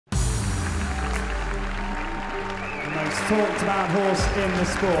most talked about horse in the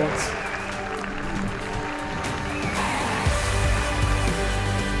sport.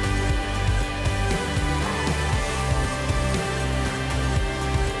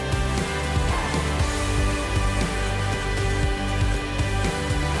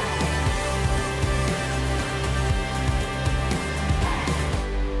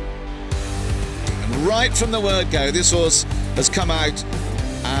 Right from the word go, this horse has come out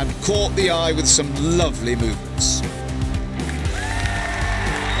and caught the eye with some lovely movements.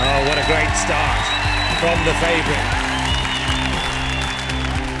 Oh, what a great start from the favourite.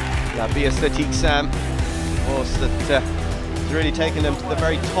 Biosthetique Sam, horse that has really taken him to the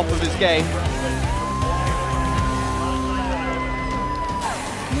very top of his game.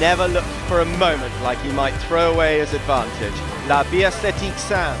 Never looked for a moment like he might throw away his advantage. Biosthetique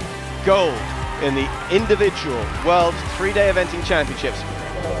Sam, gold in the individual World 3-Day Eventing Championships.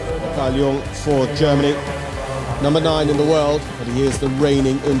 Michael Jung for Germany, number 9 in the world, but he is the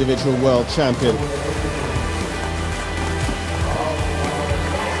reigning individual world champion.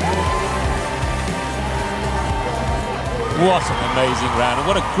 What an amazing round, and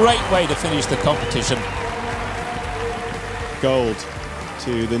what a great way to finish the competition. Gold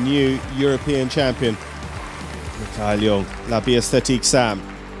to the new European champion, Michael Jung, Biosthetique Sam.